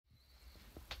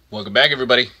Welcome back,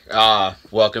 everybody.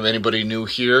 Welcome anybody new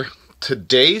here.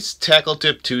 Today's Tackle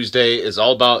Tip Tuesday is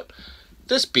all about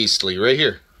this beastly right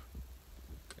here.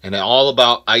 And all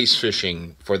about ice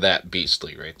fishing for that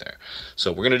beastly right there.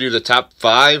 So we're going to do the top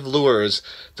 5 lures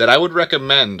that I would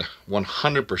recommend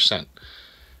 100%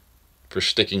 for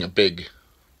sticking a big,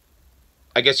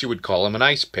 I guess you would call him an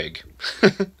ice pig.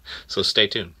 So stay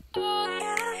tuned.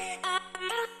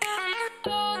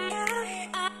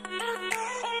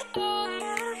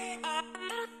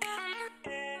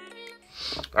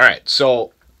 Alright,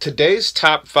 so today's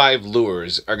top 5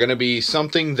 lures are going to be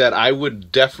something that I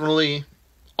would definitely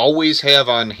always have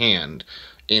on hand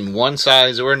in one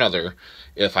size or another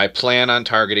if I plan on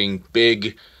targeting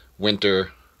big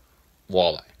winter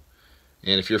walleye.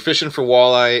 And if you're fishing for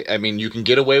walleye, I mean, you can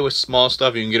get away with small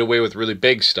stuff, you can get away with really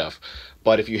big stuff.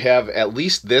 But if you have at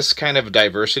least this kind of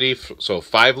diversity, so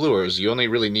 5 lures, you only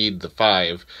really need the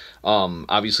 5.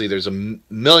 Obviously, there's a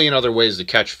million other ways to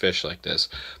catch fish like this.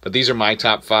 But these are my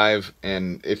top 5,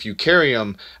 and if you carry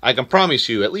them, I can promise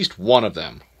you at least one of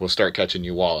them will start catching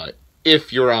you walleye.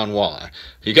 If you're on walleye.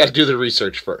 You got to do the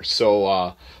research first.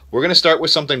 So we're going to start with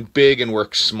something big and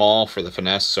work small for the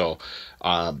finesse. So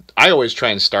I always try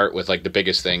and start with like the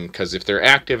biggest thing, because if they're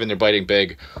active and they're biting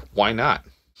big, why not?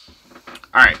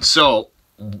 Alright, so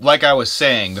like I was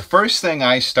saying, the first thing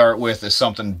I start with is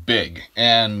something big.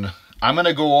 And I'm going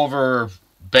to go over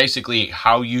basically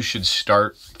how you should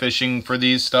start fishing for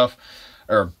these stuff,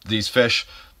 or these fish,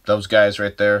 those guys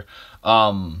right there.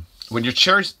 When you're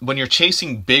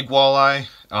chasing big walleye,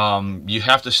 you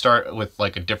have to start with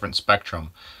like a different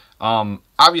spectrum.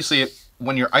 Obviously,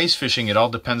 when you're ice fishing, it all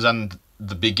depends on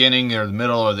the beginning or the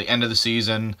middle or the end of the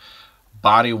season,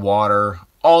 body water,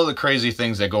 all of the crazy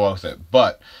things that go with it.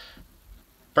 But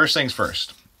first things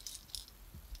first,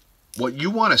 what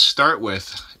you want to start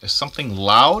with is something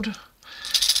loud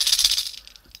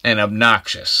and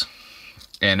obnoxious.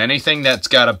 And anything that's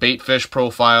got a bait fish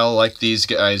profile like these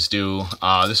guys do.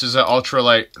 This is an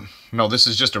ultralight, no, this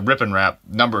is just a rip and wrap,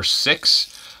 number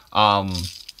 6.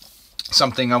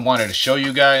 Something I wanted to show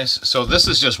you guys. So this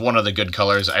is just one of the good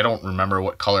colors. I don't remember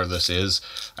what color this is.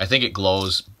 I think it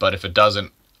glows, but if it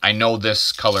doesn't, I know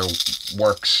this color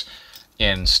works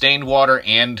in stained water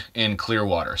and in clear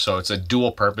water. So it's a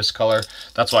dual purpose color.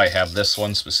 That's why I have this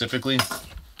one specifically.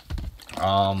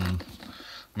 Let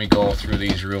me go through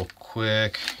these real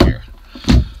quick here.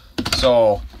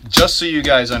 So just so you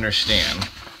guys understand,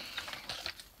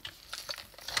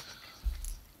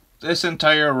 this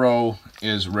entire row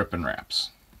is rip and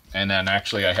wraps. And then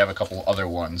actually I have a couple other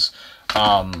ones.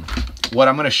 What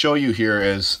I'm going to show you here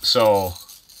is, so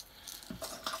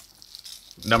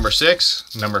number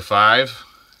 6, number 5,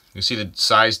 you see the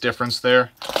size difference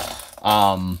there.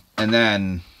 And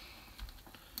then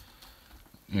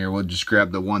here, we'll just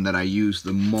grab the one that I use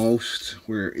the most.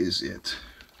 Where is it?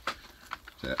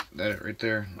 Is that it right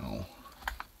there? No.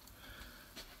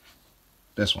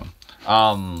 This one.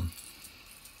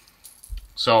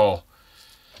 So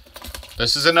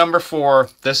this is a number 4.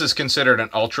 This is considered an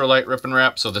ultralight rip and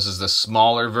wrap. So this is the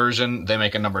smaller version. They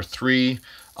make a number 3.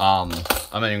 I'm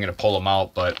not even going to pull them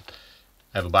out, but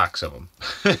I have a box of them.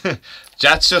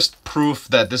 That's just proof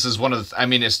that this is one of the, I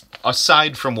mean, it's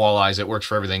aside from walleyes, it works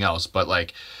for everything else. But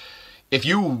like, if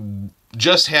you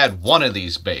just had one of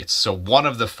these baits, so one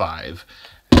of the 5,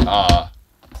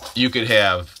 you could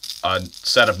have a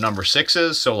set of number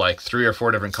 6s, so like 3 or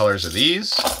 4 different colors of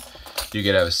these. You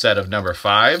could have a set of number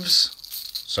 5s,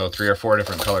 so 3 or 4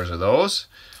 different colors of those.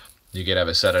 You could have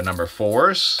a set of number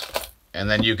 4s, and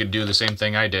then you could do the same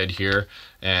thing I did here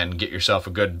and get yourself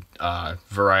a good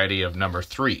variety of number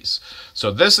 3s.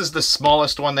 So this is the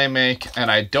smallest one they make,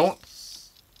 and I don't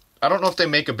know if they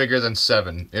make a bigger than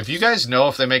 7. If you guys know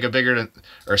if they make a bigger than,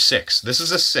 or 6, this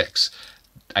is a 6.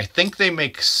 I think they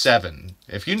make 7.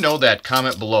 If you know that,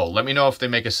 comment below. Let me know if they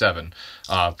make a 7,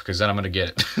 because then I'm going to get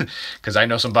it. Because I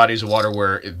know some bodies of water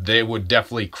where they would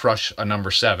definitely crush a number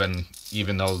 7,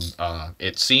 even though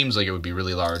it seems like it would be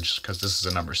really large, because this is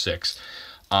a number 6.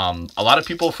 A lot of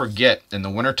people forget in the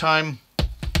wintertime,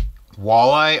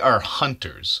 walleye are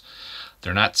hunters.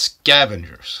 They're not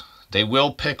scavengers. They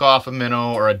will pick off a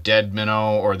minnow or a dead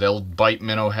minnow, or they'll bite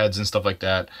minnow heads and stuff like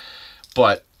that.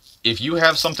 But if you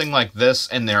have something like this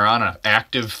and they're on an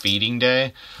active feeding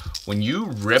day, when you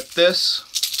rip this,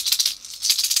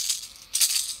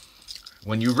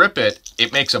 when you rip it,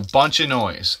 it makes a bunch of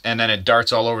noise, and then it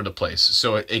darts all over the place.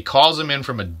 So it calls them in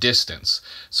from a distance.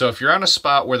 So if you're on a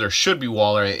spot where there should be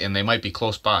walleye and they might be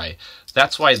close by,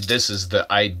 that's why this is the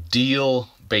ideal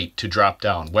bait to drop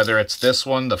down, whether it's this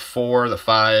one, the 4, the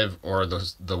 5, or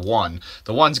the 1.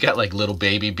 The 1's got like little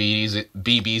baby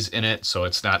BBs in it, so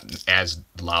it's not as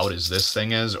loud as this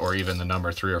thing is, or even the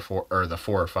number 3 or 4, or the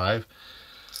 4 or 5.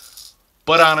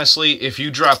 But honestly, if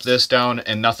you drop this down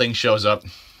and nothing shows up,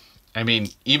 I mean,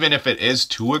 even if it is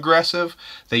too aggressive,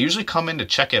 they usually come in to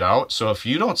check it out. So if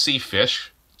you don't see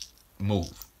fish,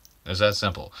 move. It's that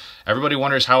simple. Everybody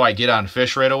wonders how I get on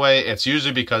fish right away. It's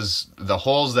usually because the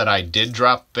holes that I did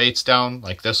drop baits down,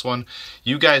 like this one,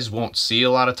 you guys won't see a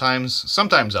lot of times.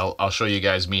 Sometimes I'll show you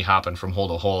guys me hopping from hole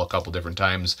to hole a couple different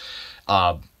times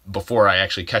before I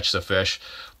actually catch the fish.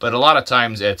 But a lot of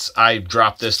times I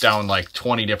dropped this down like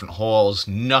 20 different holes.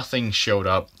 Nothing showed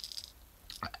up.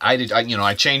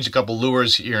 I changed a couple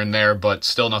lures here and there, but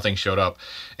still nothing showed up.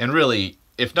 And really,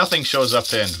 if nothing shows up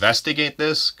to investigate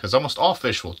this, because almost all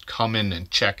fish will come in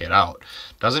and check it out,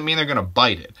 doesn't mean they're going to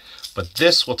bite it. But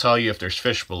this will tell you if there's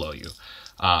fish below you.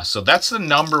 So that's the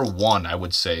number one, I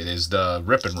would say, is the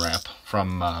Rip and Wrap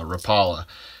from Rapala.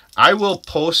 I will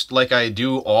post, like I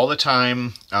do all the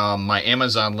time, my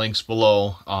Amazon links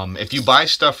below. If you buy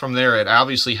stuff from there, it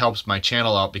obviously helps my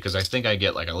channel out, because I think I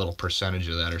get like a little percentage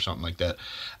of that or something like that.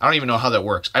 I don't even know how that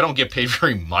works. I don't get paid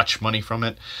very much money from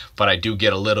it, but I do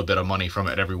get a little bit of money from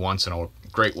it every once in a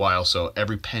great while, so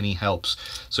every penny helps.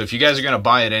 So if you guys are going to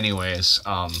buy it anyways,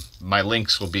 my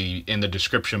links will be in the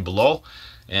description below,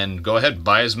 and go ahead,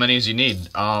 buy as many as you need.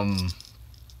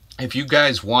 If you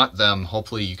guys want them,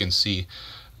 hopefully you can see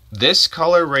this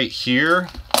color right here,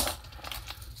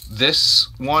 this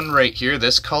one right here,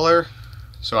 this color.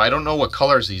 So I don't know what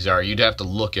colors these are. You'd have to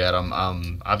look at them.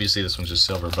 Obviously this one's just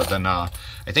silver, but then I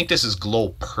think this is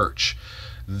Glow Perch.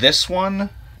 This one,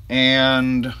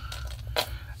 and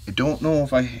I don't know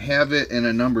if I have it in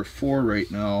a number 4 right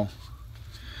now.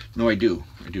 No, I do.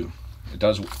 It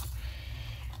does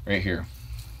right here.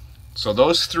 So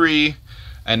those 3,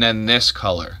 and then this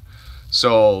color.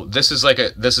 So this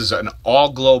is an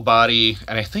all glow body,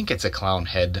 and I think it's a clown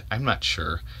head. I'm not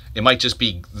sure. It might just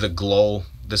be the glow.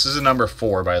 This is a number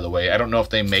 4, by the way. I don't know if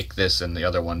they make this in the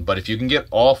other one, but if you can get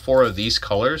all 4 of these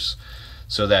colors,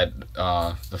 so that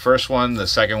the first one, the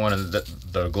second one, and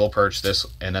the Glow Perch, this,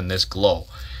 and then this glow.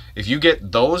 If you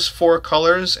get those 4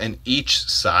 colors in each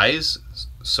size,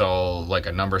 so like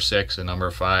a number 6, a number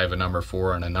 5, a number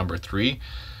 4, and a number 3,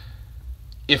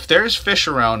 if there's fish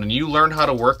around and you learn how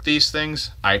to work these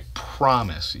things, I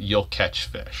promise you'll catch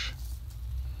fish.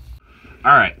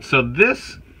 All right, so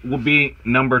this will be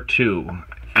number 2.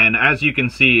 And as you can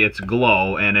see, it's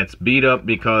glow, and it's beat up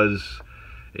because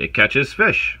it catches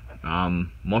fish.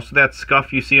 Most of that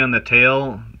scuff you see on the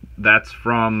tail, that's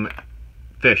from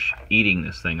fish eating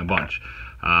this thing a bunch.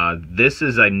 This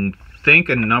is, I think,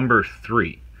 a number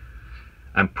 3.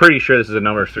 I'm pretty sure this is a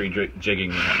number 3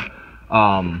 jigging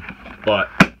rod. But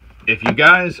if you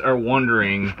guys are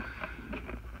wondering,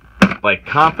 like,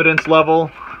 confidence level,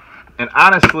 and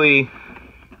honestly,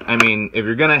 I mean, if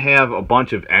you're gonna have a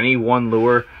bunch of any one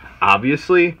lure,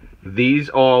 obviously these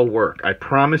all work. I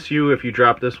promise you, if you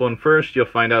drop this one first, you'll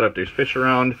find out if there's fish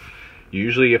around.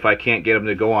 Usually if I can't get them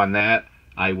to go on that,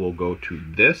 I will go to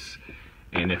this,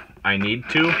 and if I need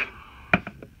to,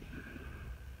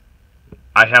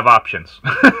 I have options.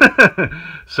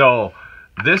 So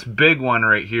this big one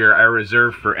right here, I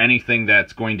reserve for anything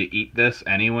that's going to eat this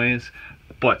anyways,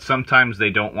 but sometimes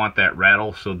they don't want that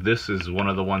rattle, so this is one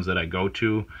of the ones that I go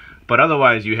to. But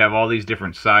otherwise, you have all these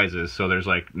different sizes, so there's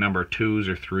like number 2s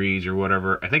or 3s or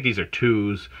whatever. I think these are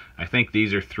 2s. I think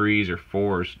these are 3s or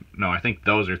 4s. No, I think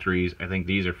those are 3s. I think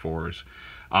these are 4s.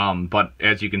 But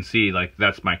as you can see, like,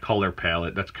 that's my color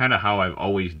palette. That's kind of how I've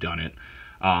always done it.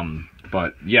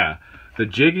 But yeah. The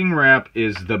jigging wrap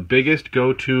is the biggest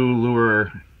go-to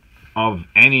lure of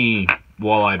any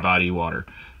walleye body water.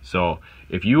 So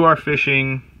if you are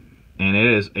fishing and it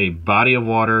is a body of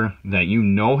water that you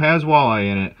know has walleye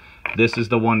in it, this is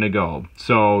the one to go.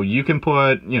 So you can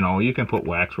put, you can put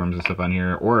wax worms and stuff on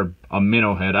here, or a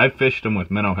minnow head. I've fished them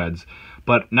with minnow heads,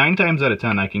 but 9 times out of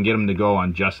 10 I can get them to go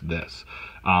on just this.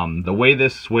 The way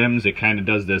this swims, it kind of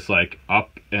does this like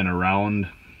up and around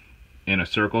in a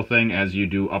circle thing as you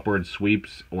do upward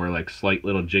sweeps or like slight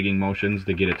little jigging motions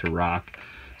to get it to rock.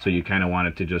 So you kind of want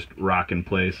it to just rock in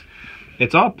place.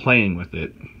 It's all playing with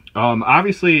it.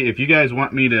 Obviously, if you guys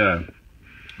want me to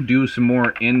do some more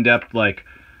in-depth, like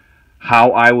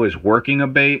how I was working a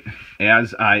bait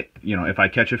as I, if I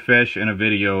catch a fish in a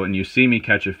video and you see me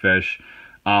catch a fish,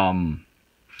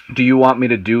 do you want me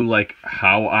to do like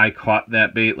how I caught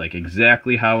that bait, like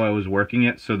exactly how I was working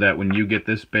it, so that when you get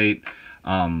this bait,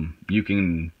 you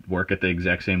can work it the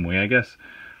exact same way, I guess?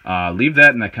 Leave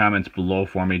that in the comments below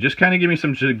for me. Just kind of give me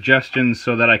some suggestions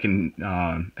so that I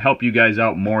can help you guys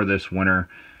out more this winter.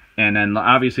 And then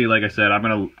obviously, like I said,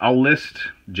 I'll list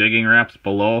jigging wraps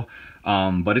below,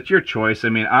 but it's your choice. I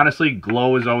mean, honestly,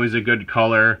 glow is always a good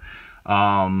color.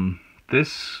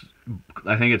 This,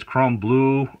 I think it's chrome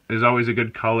blue is always a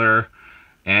good color,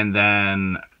 and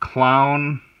then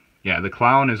clown, yeah, the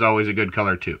clown is always a good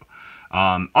color too.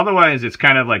 Otherwise, it's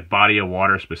kind of like body of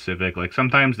water specific. Like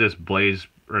sometimes this blaze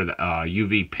or the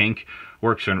UV pink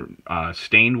works in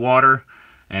stained water.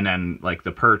 And then like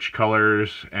the perch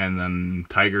colors and then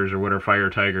tigers or whatever, fire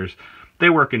tigers, they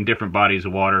work in different bodies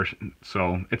of water.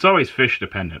 So it's always fish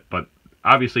dependent, but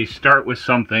obviously start with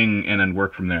something and then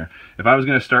work from there. If I was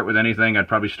going to start with anything, I'd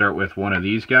probably start with one of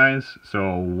these guys.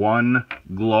 So one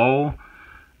glow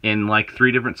in like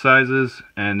 3 different sizes,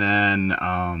 and then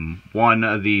one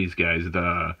of these guys,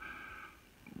 the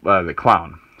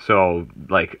clown. So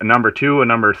like a number 2, a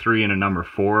number 3, and a number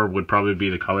 4 would probably be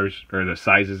the colors or the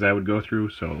sizes I would go through.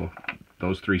 So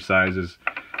those 3 sizes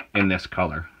in this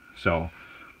color. So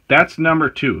that's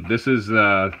number 2. This is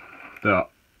the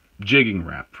jigging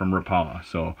wrap from Rapala.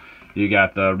 So you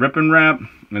got the ripping wrap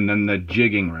and then the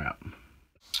jigging wrap.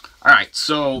 All right,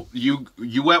 so you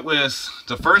went with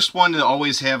the first one to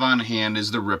always have on hand is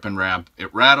the ripping wrap.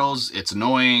 It rattles, it's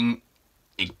annoying.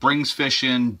 It brings fish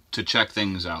in to check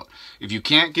things out. If you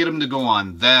can't get them to go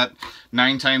on that,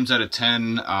 9 times out of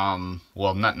 10,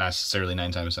 well, not necessarily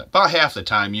 9 times, about half the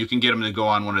time, you can get them to go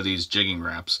on one of these jigging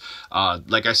wraps.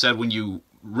 Like I said, when you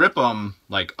rip them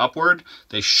like upward,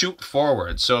 they shoot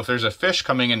forward. So if there's a fish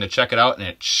coming in to check it out and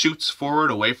it shoots forward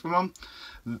away from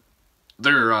them,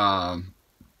 their,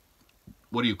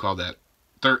 what do you call that?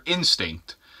 Their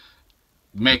instinct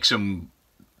makes them,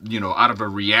 you know, out of a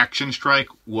reaction strike,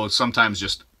 will sometimes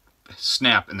just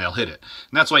snap and they'll hit it.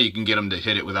 And that's why you can get them to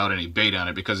hit it without any bait on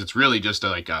it, because it's really just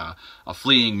like a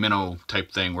fleeing minnow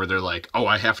type thing where they're like, oh,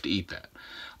 I have to eat that.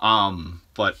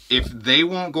 But if they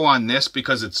won't go on this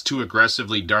because it's too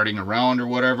aggressively darting around or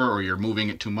whatever, or you're moving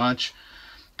it too much,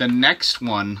 the next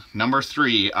one, number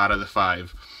 3 out of the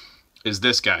 5, is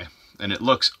this guy. And it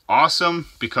looks awesome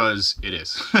because it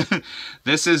is.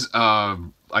 This is,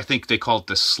 I think they call it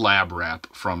the slab wrap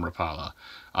from Rapala.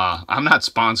 I'm not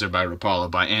sponsored by Rapala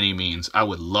by any means. I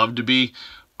would love to be,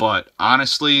 but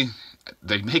honestly,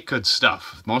 they make good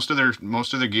stuff. Most of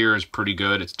their gear is pretty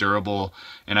good. It's durable,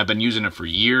 and I've been using it for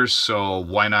years. So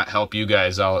why not help you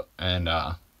guys out and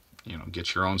you know,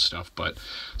 get your own stuff? But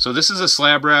so this is a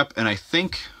slab wrap, and I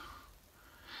think,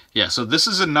 yeah. So this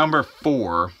is a number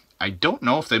 4. I don't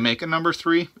know if they make a number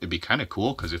 3. It'd be kind of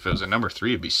cool, because if it was a number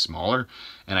 3, it'd be smaller.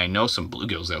 And I know some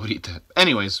bluegills that would eat that.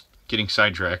 Anyways, getting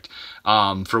sidetracked.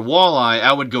 For walleye,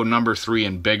 I would go number 3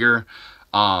 and bigger.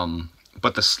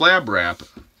 But the slab wrap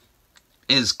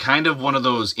is kind of one of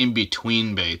those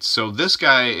in-between baits. So this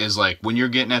guy is like, when you're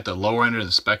getting at the lower end of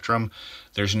the spectrum,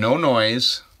 there's no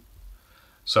noise.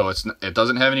 So it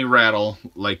doesn't have any rattle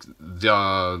like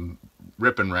the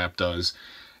ripping wrap does.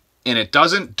 And it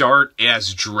doesn't dart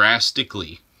as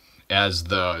drastically as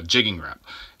the jigging wrap.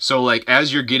 So like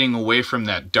as you're getting away from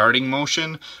that darting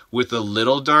motion with a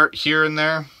little dart here and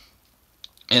there,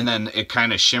 and then it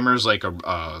kind of shimmers like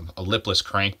a lipless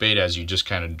crankbait as you just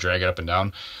kind of drag it up and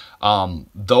down.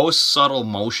 Those subtle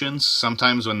motions,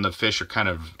 sometimes when the fish are kind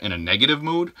of in a negative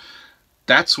mood,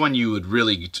 that's when you would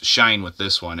really shine with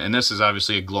this one. And this is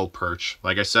obviously a glow perch.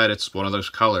 Like I said, it's one of those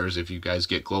colors. If you guys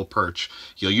get glow perch,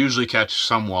 you'll usually catch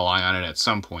some walleye on it at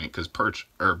some point, because perch,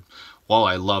 or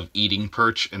walleye, love eating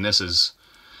perch, and that's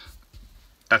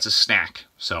a snack.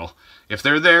 So if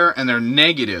they're there and they're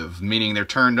negative, meaning they're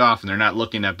turned off and they're not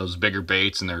looking at those bigger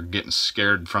baits and they're getting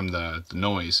scared from the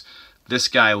noise, this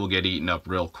guy will get eaten up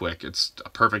real quick. It's a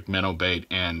perfect minnow bait,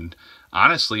 and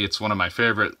honestly, it's one of my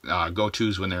favorite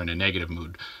go-tos when they're in a negative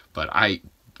mood. But I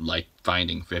like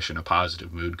finding fish in a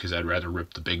positive mood, because I'd rather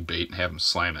rip the big bait and have them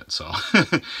slam it. So,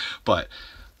 but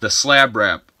the slab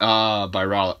wrap by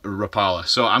Rapala.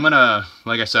 So I'm gonna,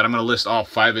 like I said, I'm gonna list all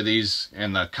 5 of these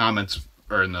in the comments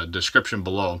or in the description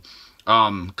below.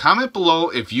 Comment below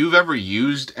if you've ever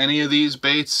used any of these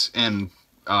baits, and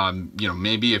you know,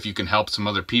 maybe if you can help some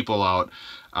other people out.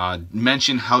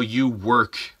 Mention how you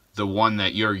work the one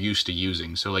that you're used to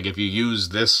using. So like if you use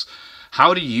this,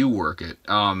 how do you work it?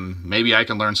 Maybe I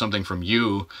can learn something from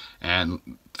you and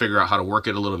figure out how to work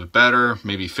it a little bit better,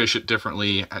 maybe fish it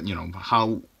differently. You know,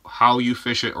 how you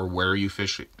fish it or where you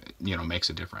fish it, you know, makes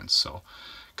a difference. So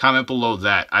comment below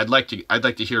that. I'd like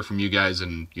to hear from you guys,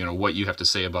 and you know, what you have to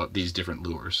say about these different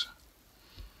lures.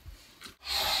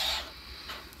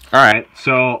 All right,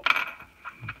 so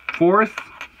 4th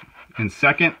and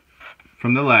 2nd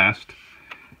from the last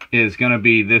is going to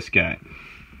be this guy.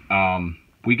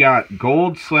 We got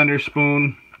gold slender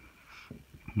spoon,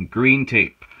 green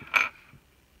tape.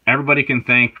 Everybody can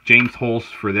thank James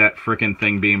Holst for that frickin'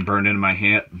 thing being burned into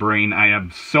my brain. I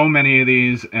have so many of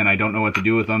these, and I don't know what to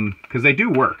do with them, because they do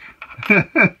work.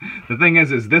 The thing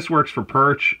is this works for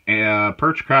perch,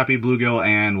 crappie, bluegill,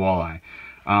 and walleye.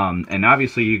 And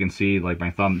obviously you can see, like, my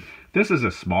thumb. This is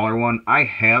a smaller one. I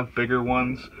have bigger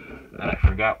ones, and I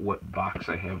forgot what box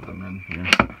I have them in here.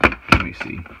 Let me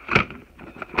see.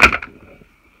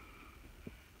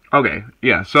 Okay,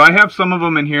 yeah, so I have some of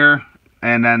them in here.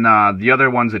 And then the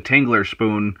other one's a Tingler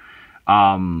spoon.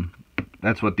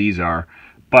 That's what these are.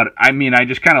 But, I mean, I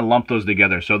just kind of lump those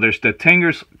together. So there's the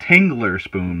Tingler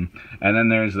spoon, and then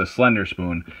there's the Slender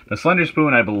spoon. The Slender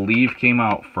spoon, I believe, came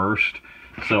out first.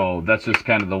 So that's just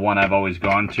kind of the one I've always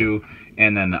gone to.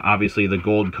 And then, obviously, the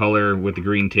gold color with the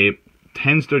green tape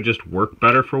tends to just work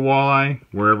better for walleye,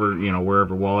 wherever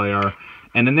walleye are.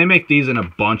 And then they make these in a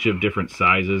bunch of different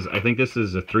sizes. I think this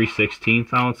is a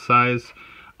 3/16 ounce size.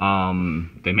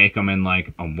 They make them in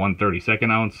like a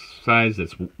 1/32 ounce size.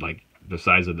 It's like the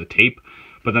size of the tape,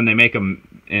 but then they make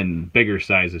them in bigger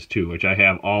sizes too, which I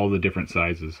have all the different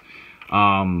sizes.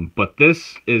 But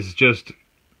this is just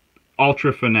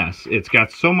ultra finesse. It's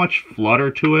got so much flutter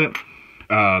to it.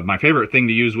 My favorite thing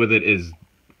to use with it is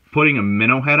putting a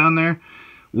minnow head on there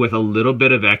with a little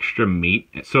bit of extra meat.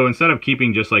 So instead of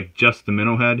keeping just the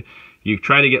minnow head, you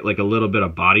try to get like a little bit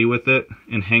of body with it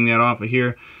and hang that off of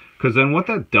here. Because then what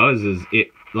that does is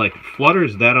it like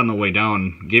flutters that on the way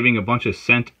down, giving a bunch of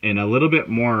scent and a little bit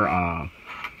more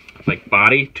like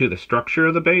body to the structure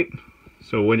of the bait.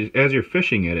 So as you're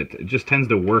fishing it, it just tends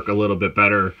to work a little bit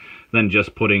better than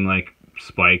just putting like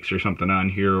spikes or something on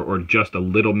here or just a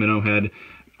little minnow head.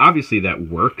 Obviously that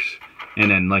works. And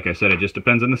then, like I said, it just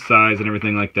depends on the size and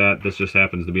everything like that. This just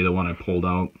happens to be the one I pulled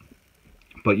out.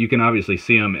 But you can obviously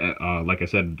see them, like I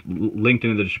said, linked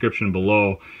in the description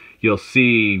below. You'll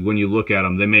see when you look at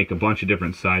them, they make a bunch of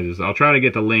different sizes. I'll try to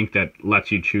get the link that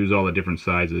lets you choose all the different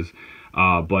sizes.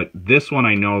 But this one,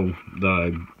 I know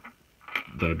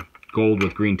the gold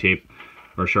with green tape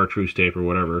or chartreuse tape or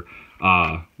whatever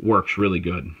works really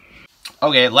good.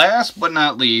 Okay, last but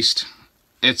not least,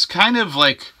 it's kind of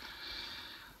like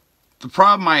the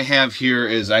problem I have here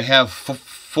is I have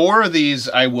 4 of these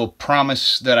I will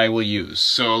promise that I will use.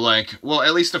 So like, well,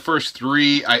 at least the first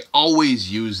 3, I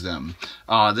always use them.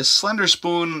 This slender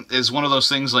spoon is one of those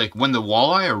things like when the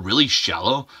walleye are really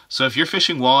shallow. So if you're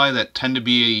fishing walleye that tend to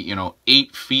be,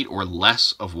 8 feet or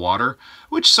less of water,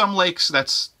 which some lakes,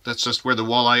 that's just where the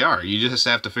walleye are. You just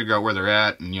have to figure out where they're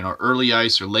at and, early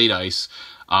ice or late ice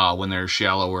when they're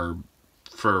shallow or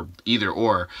for either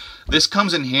or. This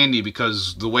comes in handy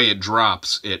because the way it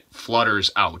drops, it flutters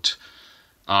out.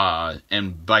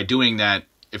 And by doing that,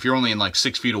 if you're only in like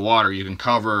 6 feet of water, you can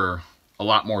cover a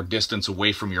lot more distance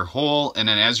away from your hole. And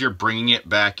then as you're bringing it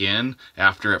back in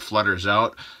after it flutters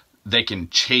out, they can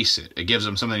chase it. It gives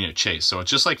them something to chase. So it's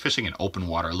just like fishing an open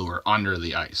water lure under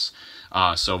the ice.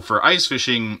 So for ice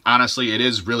fishing, honestly, it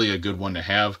is really a good one to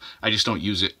have. I just don't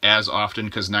use it as often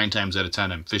because 9 times out of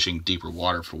 10, I'm fishing deeper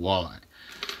water for walleye.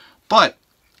 But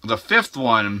the 5th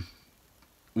one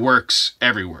works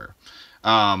everywhere.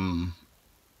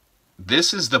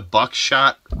 This is the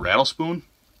buckshot rattle spoon.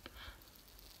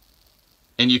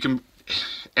 And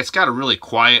it's got a really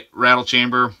quiet rattle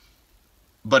chamber,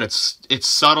 but it's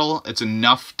subtle. It's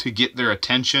enough to get their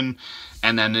attention.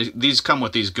 And then these come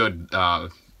with these good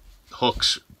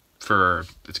hooks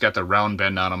it's got the round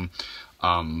bend on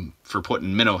them for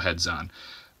putting minnow heads on.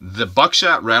 The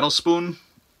buckshot rattle spoon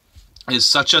is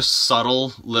such a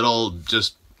subtle little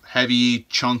just heavy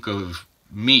chunk of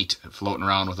meat floating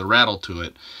around with a rattle to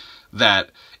it that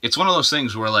it's one of those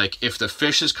things where like if the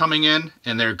fish is coming in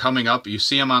and they're coming up, you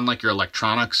see them on like your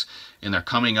electronics and they're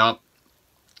coming up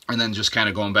and then just kind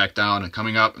of going back down and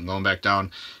coming up and going back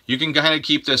down. You can kind of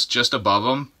keep this just above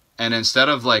them, and instead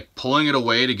of like pulling it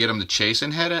away to get them to chase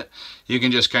and hit it, you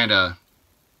can just kind of,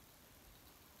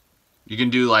 you can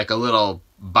do like a little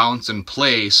bounce in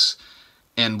place.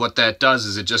 And what that does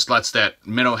is it just lets that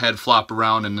minnow head flop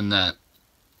around, and then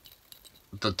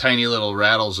the tiny little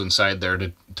rattles inside there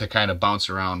to kind of bounce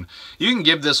around. You can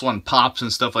give this one pops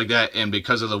and stuff like that, and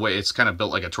because of the way it's kind of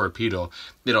built like a torpedo,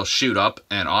 it'll shoot up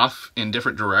and off in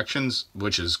different directions,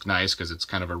 which is nice because it's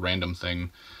kind of a random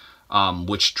thing,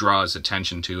 which draws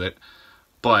attention to it.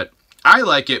 But I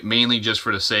like it mainly just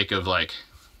for the sake of like,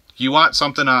 you want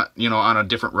something on a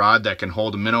different rod that can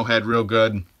hold a minnow head real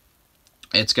good.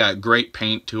 It's got great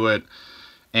paint to it,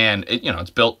 and it's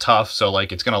built tough, so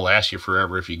like it's gonna last you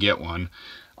forever if you get one.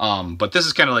 But this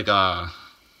is kind of like a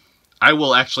I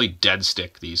will actually dead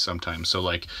stick these sometimes. So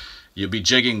like you'll be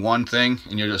jigging one thing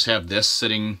and you'll just have this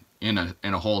sitting in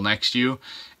a hole next to you.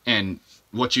 And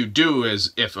what you do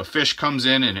is if a fish comes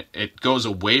in and it goes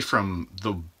away from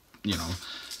the, you know,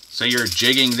 say you're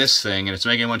jigging this thing and it's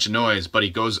making a bunch of noise, but he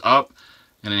goes up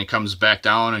and then he comes back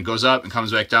down and goes up and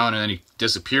comes back down and then he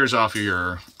disappears off of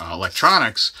your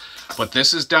electronics, but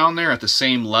this is down there at the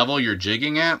same level you're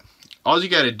jigging at, all you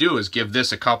got to do is give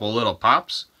this a couple little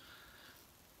pops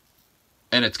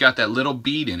and it's got that little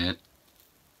bead in it,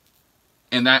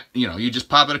 and that, you know, you just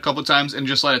pop it a couple times and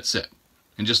just let it sit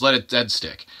and just let it dead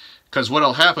stick. Because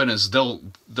what'll happen is they'll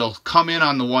come in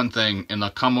on the one thing and they'll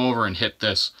come over and hit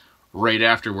this right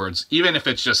afterwards, even if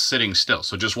it's just sitting still.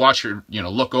 So just watch your, you know,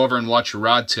 look over and watch your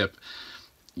rod tip,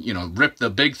 you know, rip the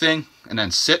big thing and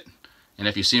then sit. And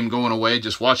if you see them going away,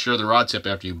 just watch your other rod tip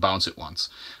after you bounce it once.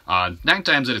 9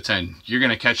 times out of 10, you're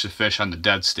going to catch the fish on the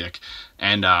dead stick.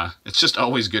 And it's just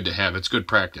always good to have. It's good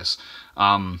practice.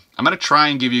 I'm going to try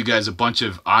and give you guys a bunch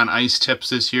of on-ice tips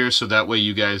this year, so that way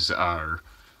you guys are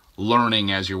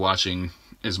learning as you're watching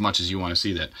as much as you want to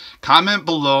see that. Comment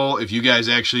below if you guys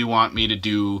actually want me to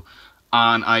do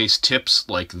on-ice tips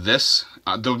like this.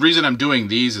 The reason I'm doing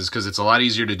these is because it's a lot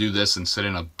easier to do this than sit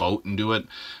in a boat and do it,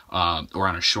 or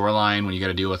on a shoreline when you got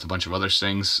to deal with a bunch of other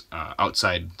things,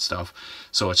 outside stuff.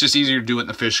 So it's just easier to do it in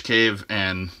the fish cave,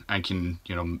 and I can,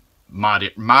 you know,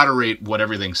 moderate what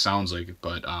everything sounds like.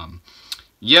 But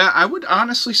yeah, I would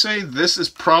honestly say this is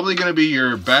probably going to be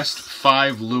your best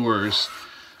 5 lures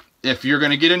if you're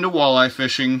going to get into walleye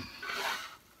fishing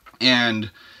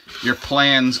and your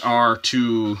plans are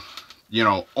to, you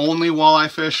know, only walleye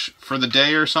fish for the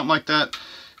day or something like that.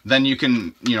 Then you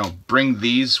can, you know, bring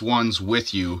these ones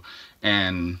with you,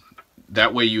 and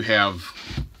that way you have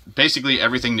basically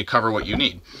everything to cover what you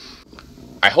need.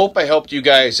 I hope I helped you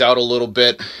guys out a little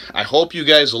bit. I hope you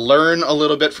guys learn a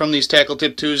little bit from these Tackle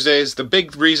Tip Tuesdays. The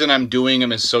big reason I'm doing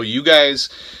them is so you guys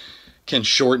can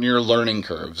shorten your learning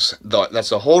curves. That's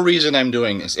the whole reason I'm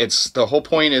doing this. It's the whole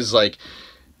point is, like,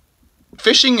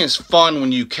 fishing is fun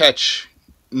when you catch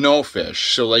no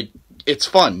fish. So, like, it's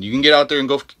fun. You can get out there and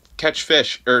go catch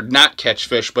fish, or not catch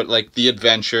fish, but like the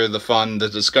adventure, the fun, the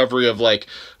discovery of like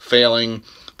failing.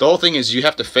 The whole thing is you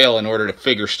have to fail in order to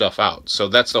figure stuff out. So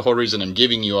that's the whole reason I'm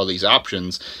giving you all these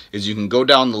options, is you can go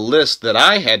down the list that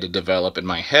I had to develop in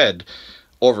my head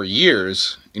over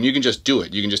years, and you can just do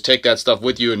it. You can just take that stuff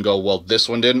with you and go, well, this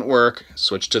one didn't work,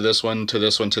 switch to this one, to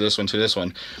this one, to this one, to this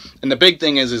one. And the big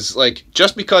thing is like,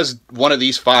 just because one of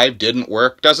these 5 didn't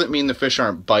work doesn't mean the fish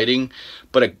aren't biting,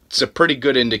 but it's a pretty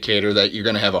good indicator that you're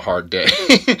going to have a hard day.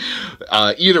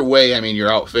 Either way, I mean,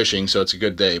 you're out fishing, so it's a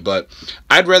good day. But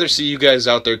I'd rather see you guys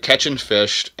out there catching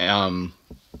fish.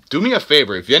 Do me a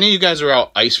favor, if any of you guys are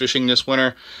out ice fishing this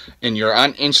winter and you're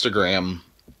on Instagram,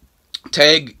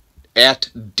 tag at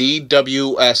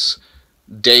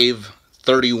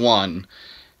DWSDave31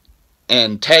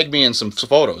 and tag me in some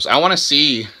photos. I want to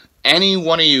see any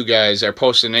one of you guys are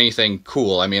posting anything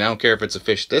cool. I mean, I don't care if it's a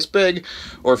fish this big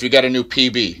or if you got a new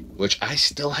PB, which I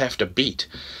still have to beat.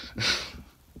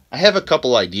 I have a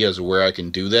couple ideas of where I can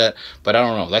do that, but I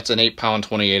don't know. That's an 8-pound,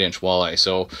 28-inch walleye,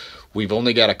 so we've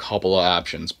only got a couple of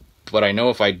options. But I know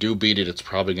if I do beat it, it's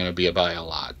probably going to be by a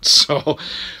lot. So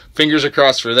fingers are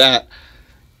crossed for that.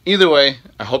 Either way,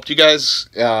 I hope you guys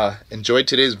enjoyed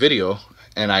today's video,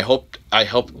 and I hope I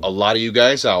helped a lot of you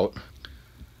guys out.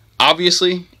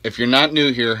 Obviously, if you're not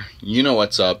new here, you know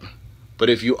what's up.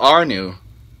 But if you are new,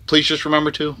 please just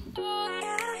remember to